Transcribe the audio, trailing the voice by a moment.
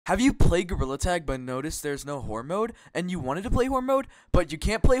Have you played Gorilla Tag but noticed there's no horror mode, and you wanted to play horror mode, but you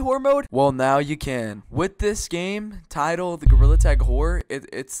can't play horror mode? Well, now you can. With this game, titled the Gorilla Tag Horror,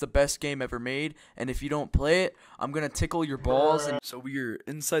 it's the best game ever made, and if you don't play it, I'm gonna tickle your balls. And so we're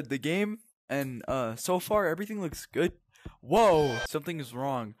inside the game, and so far everything looks good. Whoa, something is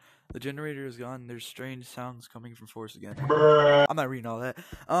wrong. The generator is gone. There's strange sounds coming from Force again. I'm not reading all that.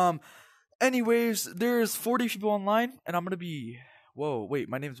 Anyways, there's 40 people online, and I'm gonna be... Whoa, wait,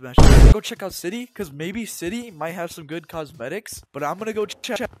 my name's Mash. I'm gonna go check out City, because maybe City might have some good cosmetics, but I'm gonna go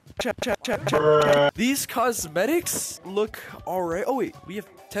check. These cosmetics look alright. Oh, wait, we have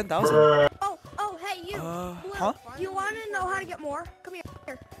 10,000. Oh, hey, you. Huh? You want to know how to get more? Come here.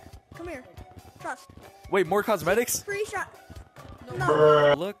 Come here. Trust. Wait, more cosmetics? Free shot.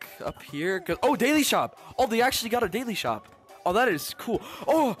 No. Look up here. Oh, daily shop. Oh, they actually got a daily shop. Oh, that is cool.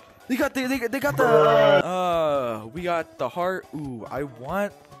 Oh, they got the we got the heart. Ooh, I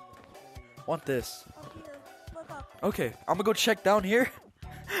want this. Okay, I'm gonna go check down here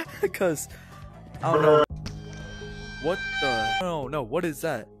because I don't know what the no, what is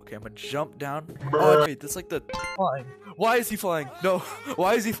that? Okay, I'm gonna jump down. Oh wait, that's like the flying. Why is he flying? No,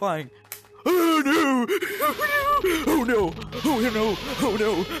 why is he flying? Oh no! Oh no! Oh no! Oh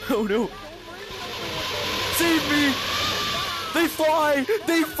no! Oh no! Save me! They fly!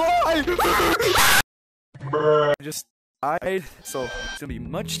 They fly! Just died, so it's gonna be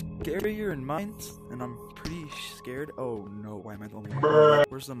much scarier in mine, and I'm pretty scared. Oh no, why am I the only one?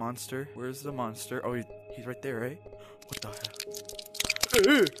 Where's the monster? Where's the monster? Oh, he's right there, right? What the hell?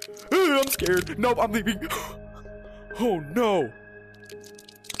 I'm scared. Nope, I'm leaving. Oh no!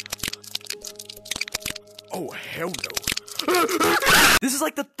 Oh hell no! This is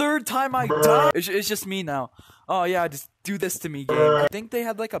like the third time I died. It's just me now. Oh yeah, just do this to me, game. I think they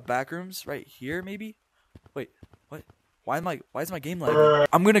had like a backrooms right here, maybe. Wait, what? Why is my game lagging?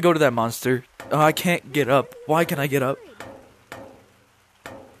 I'm gonna go to that monster. I can't get up. Why can't I get up?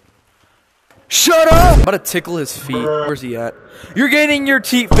 Shut up! I'm about to tickle his feet. Where's he at? You're getting your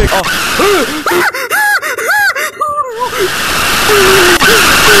teeth fixed. Oh.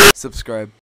 Subscribe.